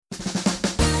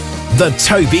The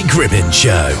Toby Gribbin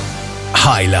Show.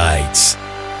 Highlights.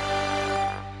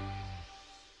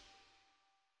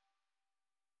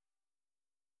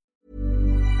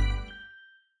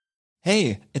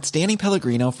 Hey, it's Danny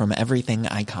Pellegrino from Everything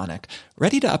Iconic.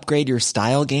 Ready to upgrade your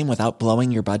style game without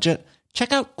blowing your budget?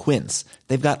 Check out Quince.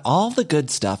 They've got all the good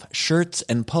stuff, shirts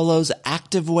and polos,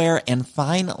 activewear, and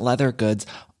fine leather goods,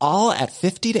 all at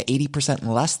 50 to 80%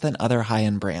 less than other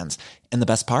high-end brands. And the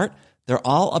best part? They're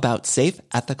all about safe,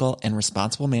 ethical, and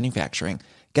responsible manufacturing.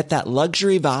 Get that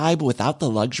luxury vibe without the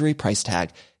luxury price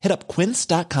tag. Hit up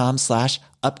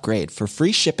quince.com/upgrade for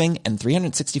free shipping and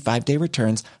 365-day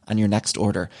returns on your next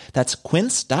order. That's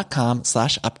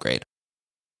quince.com/upgrade.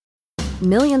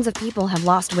 Millions of people have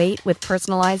lost weight with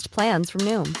personalized plans from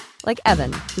Noom. Like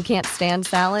Evan, who can't stand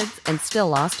salads and still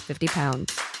lost 50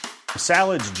 pounds.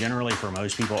 Salads generally for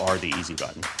most people are the easy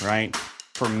button, right?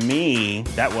 For me,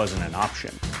 that wasn't an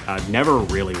option. I never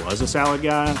really was a salad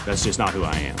guy. That's just not who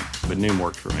I am. But Noom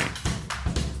worked for me.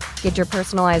 Get your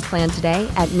personalized plan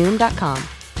today at Noom.com.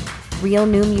 Real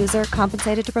Noom user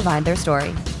compensated to provide their story.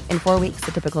 In 4 weeks,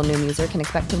 the typical Noom user can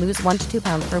expect to lose 1 to 2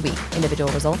 pounds per week.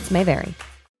 Individual results may vary.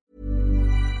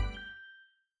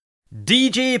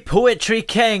 DJ Poetry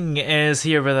King is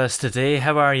here with us today.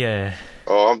 How are you?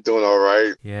 Oh, I'm doing all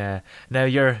right. Yeah. Now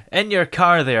you're in your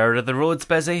car there. Are the roads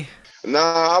busy?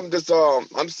 Nah, I'm just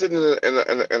I'm sitting I'm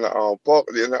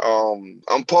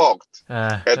parked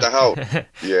at the house.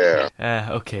 Yeah.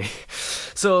 Okay.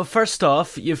 So first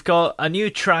off, you've got a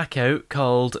new track out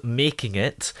called "Making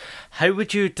It." How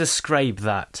would you describe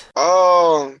that?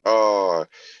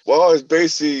 Well, it's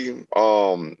basically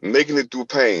making it through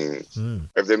pain,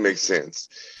 if that makes sense.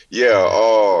 Yeah,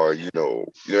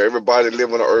 everybody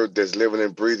living on the earth that's living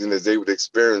and breathing is able to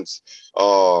experience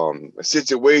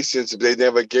situations they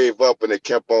never gave up and they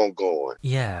kept on going.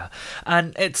 Yeah,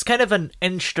 and it's kind of an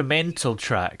instrumental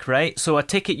track, right? So I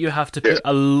take it you have to put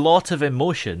a lot of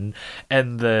emotion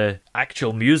in the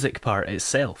actual music part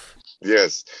itself.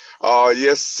 Yes.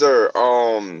 Yes, sir.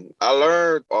 I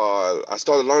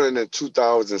started learning in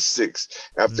 2006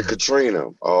 after Katrina.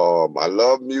 I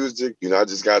love music. I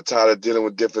just got tired of dealing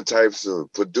with different types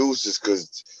of producers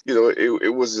because, I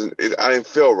didn't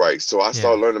feel right. So I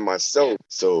started learning myself.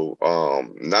 So,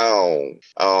 now,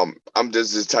 I'm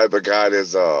just this type of guy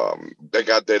that's, that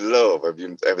got that love, if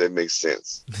that makes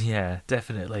sense. Yeah,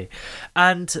 definitely.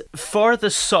 And for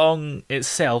the song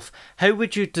itself, how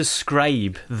would you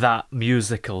describe that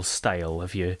musical style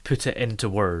if you put it into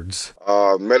words?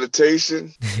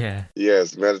 Meditation. Yeah.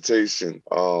 Yes, meditation.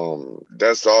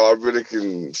 That's all I really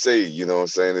can say, you know what I'm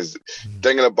saying, is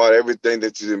thinking about everything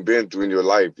that you've been through in your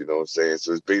life, you know what I'm saying?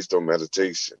 So it's based on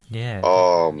meditation. Yeah.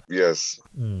 Yes.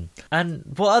 And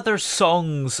what other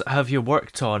songs have you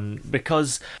worked on?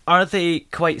 Because are they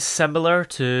quite similar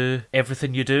to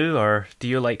everything you do, or do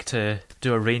you like to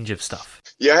do a range of stuff?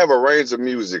 Yeah, I have a range of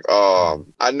music.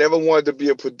 I never wanted to be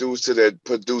a producer that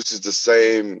produces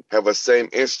have a same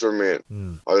instrument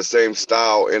or the same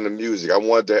style in the music. I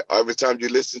wanted that every time you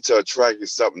listen to a track,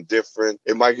 it's something different.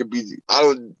 It might be, I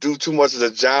don't do too much of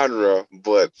the genre,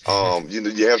 but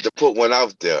you have to put one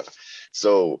out there.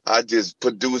 So I just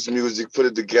produce music, put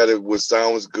it together, what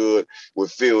sounds good, what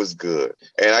feels good.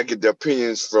 And I get the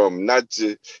opinions from I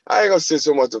ain't gonna say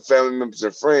so much the family members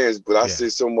and friends, but I say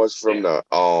so much from the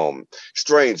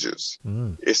strangers.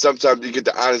 It's sometimes you get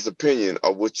the honest opinion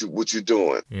of what you're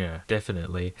doing. Yeah,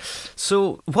 definitely.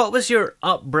 So what was your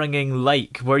upbringing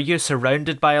like? Were you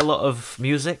surrounded by a lot of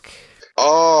music?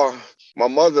 My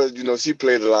mother, she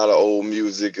played a lot of old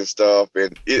music and stuff,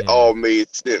 and it all made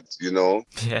sense,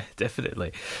 Yeah,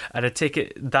 definitely. And I take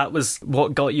it that was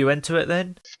what got you into it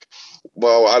then?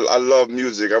 Well, I love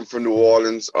music. I'm from New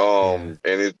Orleans, and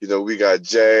we got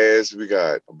jazz, we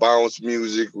got bounce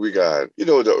music, we got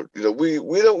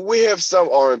we have some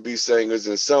R&B singers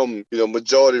and some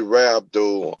majority rap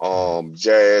though,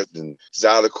 jazz and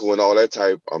zydeco and all that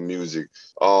type of music,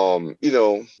 but.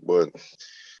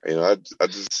 I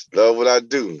just love what I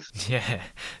do. Yeah,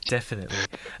 definitely.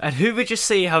 And who would you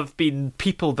say have been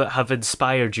people that have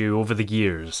inspired you over the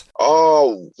years?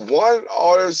 One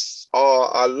artist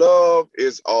I love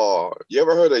is you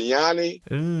ever heard of Yanni?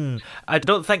 I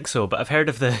don't think so, but I've heard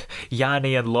of the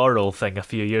Yanni and Laurel thing a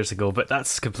few years ago, but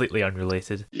that's completely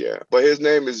unrelated. Yeah, but his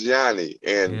name is Yanni,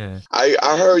 and I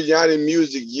heard Yanni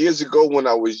music years ago when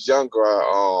I was younger.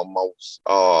 I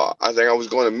think I was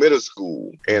going to middle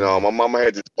school, and my mama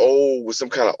had this with some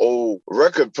kind of old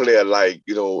record player, like,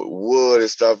 wood and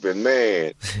stuff. And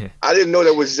man, I didn't know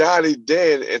that was Johnny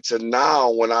then until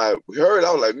now. When I heard,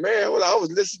 I was like, man, I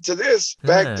was listening to this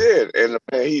back then. And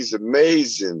man, he's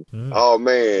amazing. Oh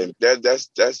man,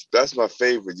 that's my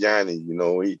favorite Yanni.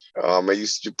 He I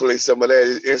used to play some of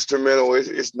that instrumental.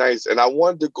 It's nice. And I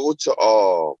wanted to go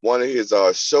to one of his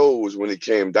shows when he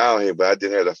came down here, but I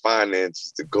didn't have the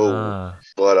finances to go.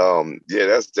 But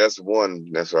yeah, that's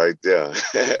one that's right there.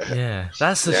 Yeah,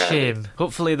 that's a shame.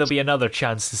 Hopefully there'll be another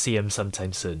chance to see him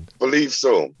sometime soon. Believe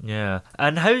so. Yeah.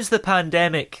 And how's the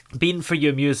pandemic been for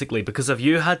you musically? Because have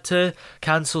you had to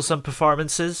cancel some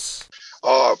performances?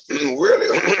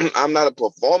 Really, I'm not a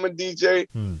performing DJ.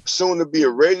 Soon to be a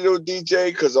radio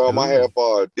DJ because I have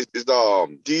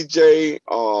DJ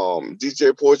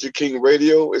Poetry King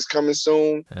Radio is coming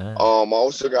soon. I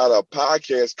also got a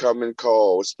podcast coming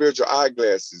called Spiritual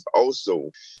Eyeglasses also,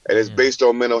 and it's based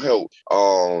on mental health.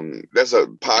 That's a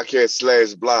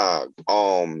podcast / blog.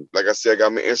 Like I said, I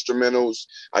got my instrumentals,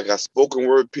 I got spoken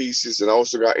word pieces, and I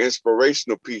also got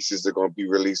inspirational pieces that are going to be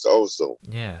released also.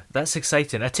 Yeah, that's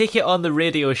exciting. I take it on the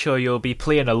radio show you'll be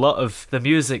playing a lot of the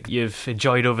music you've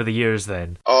enjoyed over the years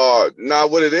then. Now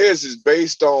what it is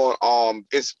based on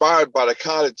inspired by the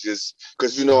colleges,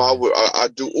 because I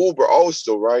do Uber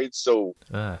also, right? So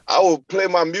I would play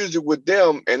my music with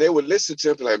them and they would listen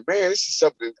to it and like, man, this is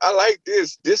something I like,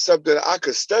 this is something I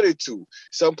could study to.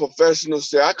 Some professionals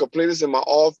say I could play this in my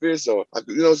office, or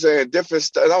different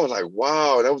stuff. And I was like,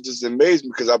 wow, that was just amazing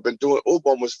because I've been doing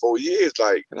Uber almost 4 years,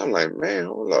 and I'm like, man,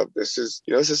 hold up, this is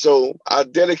so I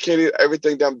dedicated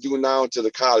everything that I'm doing now to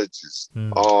the colleges.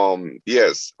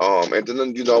 Yes. And then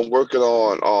I'm working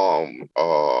on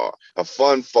a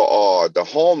fund for the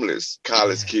homeless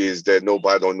college kids that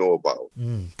nobody don't know about.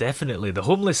 Definitely. The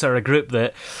homeless are a group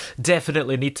that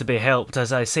definitely need to be helped.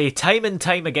 As I say time and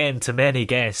time again to many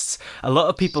guests, a lot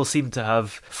of people seem to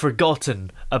have forgotten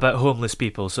about homeless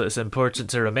people, so it's important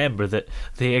to remember that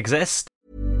they exist.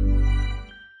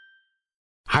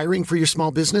 Hiring for your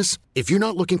small business? If you're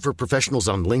not looking for professionals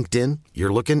on LinkedIn,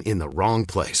 you're looking in the wrong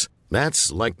place. That's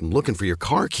like looking for your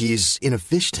car keys in a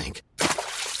fish tank.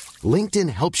 LinkedIn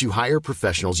helps you hire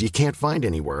professionals you can't find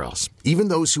anywhere else, even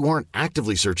those who aren't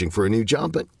actively searching for a new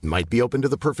job but might be open to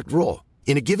the perfect role.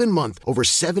 In a given month, over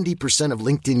 70% of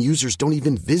LinkedIn users don't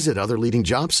even visit other leading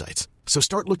job sites. So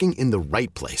start looking in the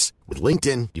right place. With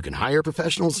LinkedIn, you can hire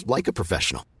professionals like a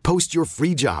professional. Post your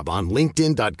free job on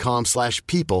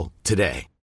linkedin.com/people today.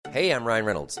 Hey, I'm Ryan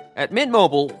Reynolds. At Mint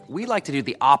Mobile, we like to do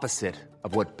the opposite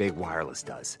of what Big Wireless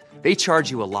does. They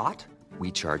charge you a lot, we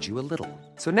charge you a little.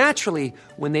 So naturally,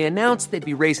 when they announced they'd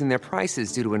be raising their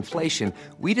prices due to inflation,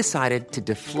 we decided to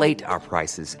deflate our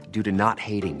prices due to not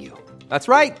hating you. That's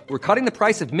right. We're cutting the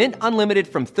price of Mint Unlimited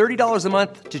from $30 a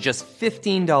month to just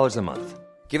 $15 a month.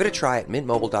 Give it a try at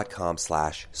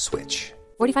mintmobile.com/switch.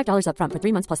 $45 up front for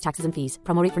 3 months plus taxes and fees.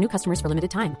 Promo rate for new customers for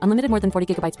limited time. Unlimited more than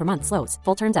 40 gigabytes per month. Slows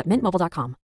full terms at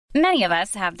mintmobile.com. Many of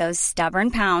us have those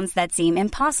stubborn pounds that seem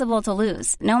impossible to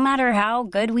lose, no matter how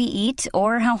good we eat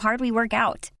or how hard we work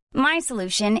out. My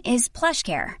solution is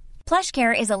PlushCare.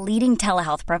 PlushCare is a leading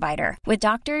telehealth provider with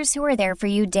doctors who are there for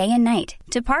you day and night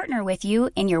to partner with you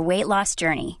in your weight loss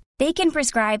journey. They can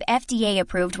prescribe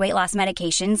FDA-approved weight loss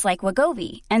medications like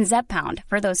Wegovy and Zepbound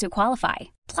for those who qualify.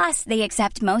 Plus, they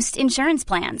accept most insurance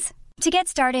plans. To get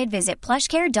started, visit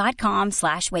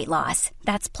plushcare.com/weightloss.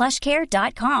 That's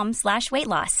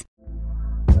plushcare.com/weightloss.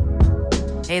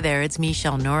 Hey there, it's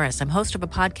Michelle Norris. I'm host of a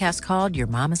podcast called Your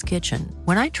Mama's Kitchen.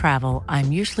 When I travel,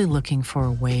 I'm usually looking for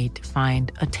a way to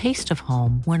find a taste of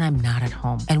home when I'm not at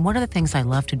home. And one of the things I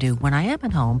love to do when I am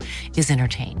at home is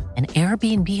entertain. And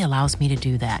Airbnb allows me to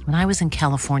do that. When I was in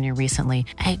California recently,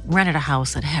 I rented a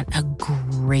house that had a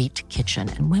great kitchen.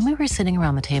 And when we were sitting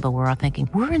around the table, we're all thinking,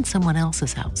 we're in someone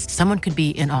else's house. Someone could be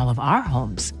in all of our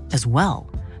homes as well.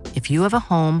 If you have a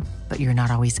home, but you're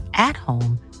not always at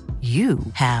home, you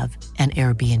have an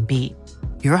Airbnb.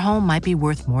 Your home might be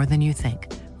worth more than you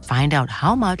think. Find out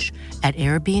how much at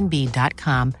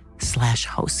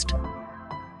airbnb.com/host.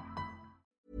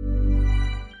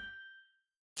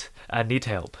 I need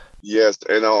help. Yes,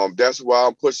 and that's why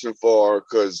I'm pushing for,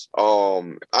 because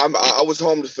I was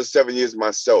homeless for 7 years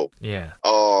myself. Yeah.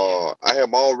 I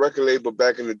had my own record label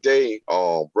back in the day,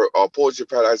 Poetry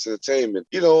Paradise Entertainment,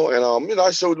 and I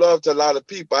showed love to a lot of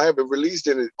people. I haven't released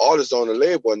any artists on the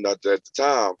label or nothing at the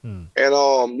time. And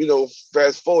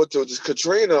fast forward to just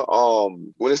Katrina,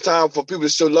 when it's time for people to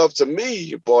show love to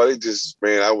me, boy, they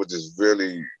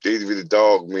really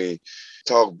dogged me.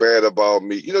 talk bad about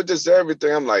me, just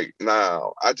everything. I'm like, nah,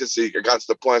 I got to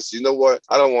the point, so you know what?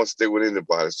 I don't want to stay with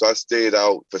anybody. So I stayed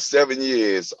out for 7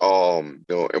 years.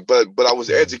 But I was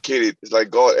educated. It's like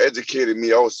God educated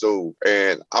me also.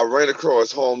 And I ran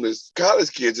across homeless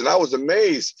college kids, and I was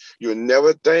amazed. You would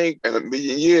never think in a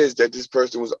million years that this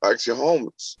person was actually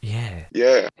homeless. Yeah.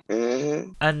 Yeah.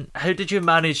 Mm-hmm. And how did you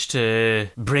manage to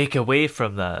break away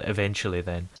from that eventually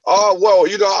then? Well,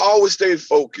 I always stayed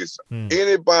focused.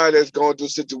 Anybody that's going through a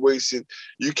situation,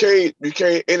 you can't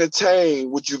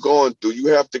entertain what you're going through. You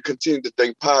have to continue to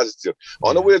think positive.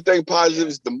 Only way to think positive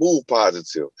is to move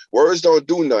positive. Words don't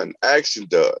do nothing. Action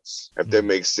does, if that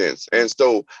makes sense. And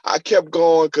so I kept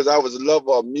going because I was a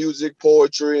lover of music,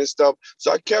 poetry, and stuff.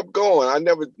 So I kept going. I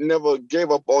never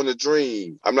gave up on the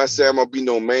dream. I'm not saying I'm going to be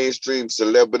no mainstream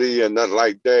celebrity or nothing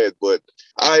like that, but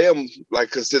I am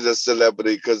considered a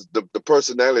celebrity because the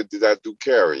personality that I do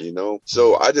carry,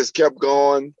 So I just kept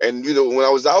going. And, when I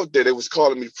was out there, they was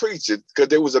calling me preacher because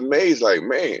they was amazed, like,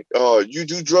 man, you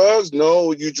do drugs?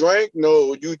 No. You drank?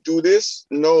 No. You do this?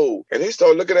 No. And they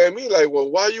started looking at me like,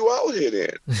 well, why are you out here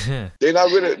then? They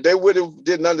really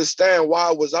didn't understand why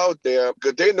I was out there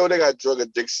because they know they got drug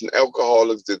addiction,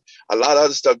 alcoholics, and a lot of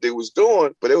other stuff they was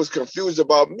doing, but they was confused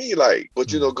about me. But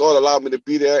God allowed me to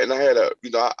be there, and I had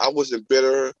I wasn't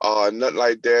bitter, nothing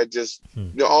like that. Just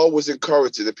always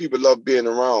encouraging. The people love being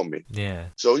around me. Yeah.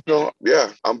 So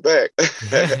I'm back.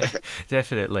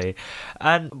 Definitely.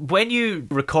 And when you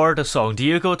record a song, do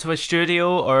you go to a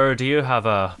studio or do you have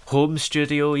a home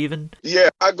studio even? Yeah,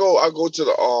 I go to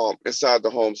the inside the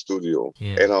home studio,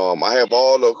 and I have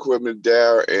all the equipment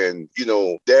there, and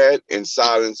that and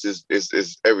silence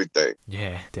is everything.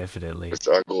 Yeah, definitely.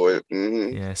 So I go in.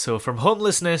 Mm-hmm. Yeah, so from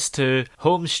homelessness to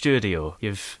home studio,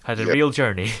 you've had a real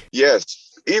journey. Yes.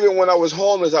 Even when I was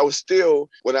homeless, I was still,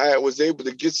 when I was able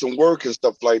to get some work and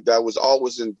stuff like that, I was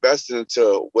always investing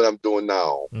into what I'm doing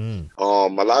now. A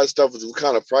lot of stuff was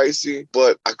kind of pricey,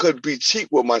 but I couldn't be cheap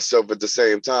with myself at the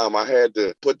same time. I had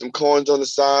to put them coins on the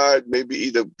side, maybe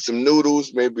either some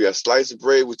noodles, maybe a slice of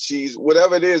bread with cheese,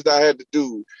 whatever it is that I had to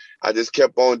do. I just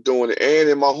kept on doing it. And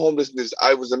in my homelessness,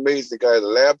 I was amazing. I had a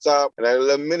laptop and I had a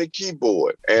little mini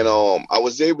keyboard. And I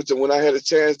was able to, when I had a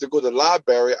chance to go to the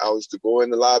library, I was to go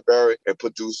in the library and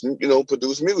produce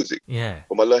music. Yeah.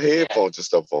 With my little headphones and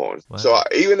stuff on. Wow. So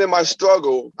even in my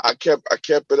struggle, I kept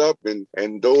it up.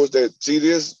 And those that see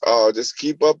this, just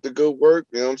keep up the good work.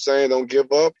 You know what I'm saying? Don't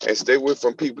give up and stay away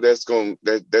from people that's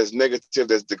negative,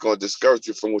 that's going to discourage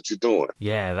you from what you're doing.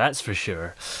 Yeah, that's for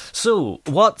sure. So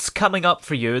what's coming up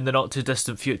for you in the not too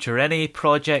distant future? Any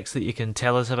projects that you can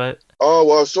tell us about? Oh,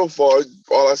 well, so far,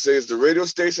 all I say is the radio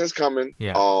station's coming.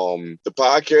 Yeah. The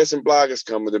podcast and blog is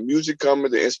coming. The music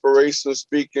coming. The inspirational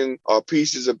speaking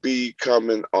pieces will be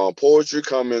coming. Poetry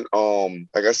coming.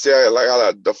 Like I said,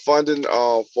 the funding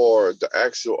for the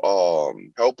actual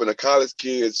helping the college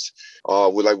kids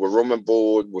with Room and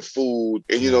Board, with food,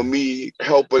 and me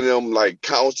helping them,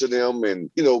 counsel them,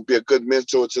 and be a good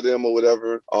mentor to them or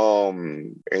whatever.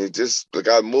 And just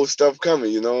got more stuff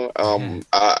coming.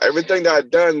 Everything that I've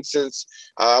done since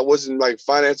I wasn't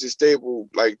financially stable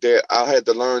like that, I had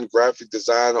to learn graphic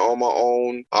design on my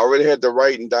own. I already had the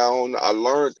writing down. I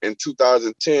learned in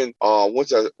 2010.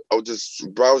 Once I was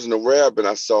just browsing the web and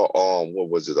I saw what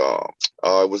was it?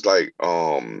 It was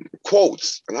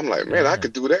quotes, and I'm like, man, I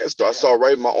could do that. So I started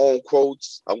writing my own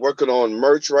quotes. I'm working on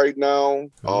merch right now.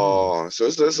 So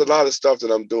it's a lot of stuff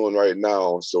that I'm doing right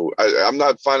now. So I'm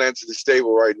not financially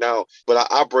stable right now, but I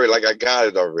operate like I got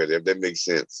it already, if that makes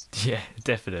sense. Yeah,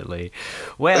 definitely.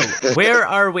 Well, where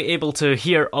are we able to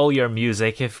hear all your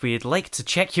music if we'd like to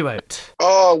check you out?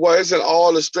 Oh, well, it's in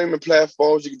all the streaming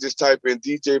platforms. You can just type in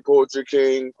DJ Poetry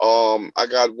King. I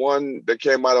got one that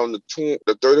came out on the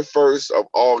 31st of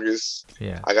August.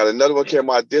 Yeah. I got another one came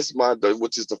out this month,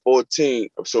 which is the 14th.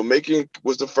 So Making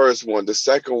was the first one. The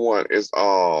second one is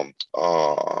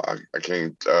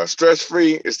Stress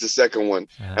Free is the second one.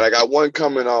 And I got one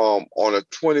coming on the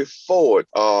 24th.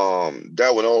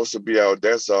 That would also be out.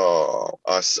 That's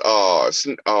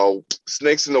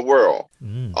Snakes in the World.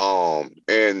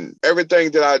 And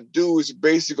everything that I do is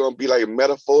basically gonna be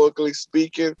metaphorically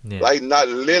speaking, not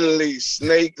literally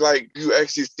snake, like you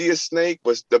actually see a snake,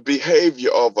 but the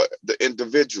behavior of the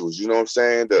individuals, you know what I'm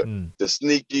saying? The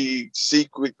sneaky,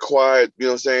 secret, quiet, you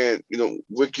know what I'm saying?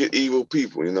 Wicked, evil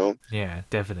people, Yeah,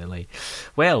 definitely.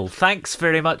 Well, thanks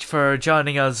very much for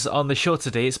joining us on the show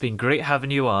today. It's been great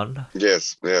having you on.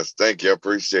 Yes, thank you. I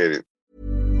appreciate it.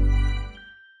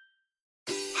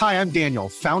 Hi, I'm Daniel,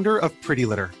 founder of Pretty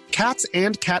Litter. Cats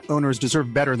and cat owners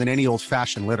deserve better than any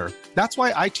old-fashioned litter. That's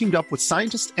why I teamed up with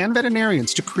scientists and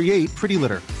veterinarians to create Pretty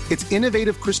Litter. Its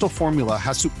innovative crystal formula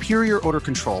has superior odor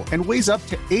control and weighs up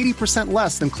to 80%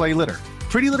 less than clay litter.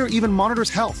 Pretty Litter even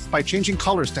monitors health by changing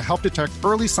colors to help detect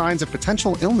early signs of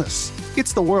potential illness.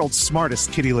 It's the world's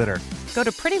smartest kitty litter. Go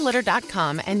to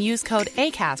prettylitter.com and use code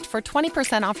ACAST for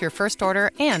 20% off your first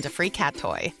order and a free cat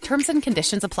toy. Terms and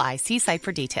conditions apply. See site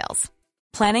for details.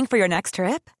 Planning for your next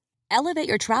trip? Elevate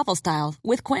your travel style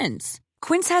with Quince.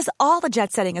 Quince has all the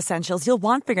jet-setting essentials you'll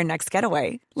want for your next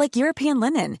getaway, like European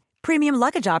linen, premium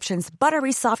luggage options,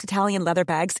 buttery soft Italian leather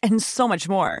bags, and so much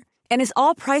more. And is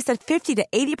all priced at 50 to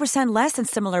 80% less than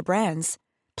similar brands.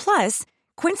 Plus,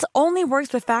 Quince only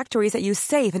works with factories that use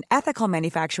safe and ethical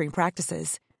manufacturing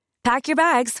practices. Pack your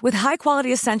bags with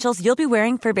high-quality essentials you'll be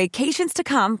wearing for vacations to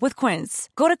come with Quince.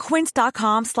 Go to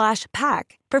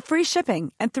quince.com/pack for free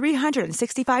shipping and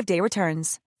 365-day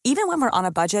returns. Even when we're on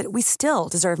a budget, we still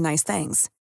deserve nice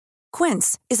things.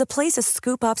 Quince is a place to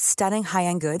scoop up stunning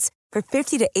high-end goods for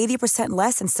 50 to 80%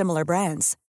 less than similar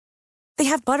brands. They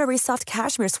have buttery soft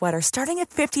cashmere sweaters starting at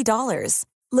 $50,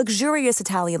 luxurious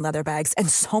Italian leather bags,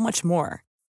 and so much more.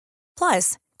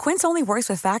 Plus, Quince only works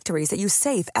with factories that use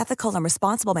safe, ethical, and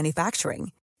responsible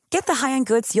manufacturing. Get the high-end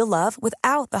goods you'll love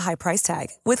without the high price tag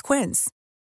with Quince.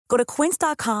 Go to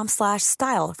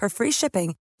quince.com/style for free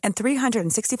shipping and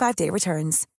 365-day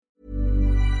returns.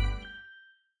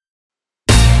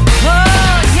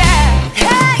 Oh, yeah.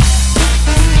 Hey!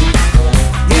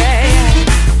 Yeah, yeah.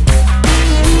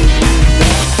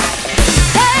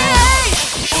 Hey!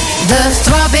 The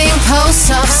throbbing pulse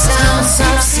of sound.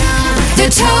 The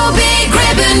Toby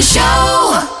Gribbon Show.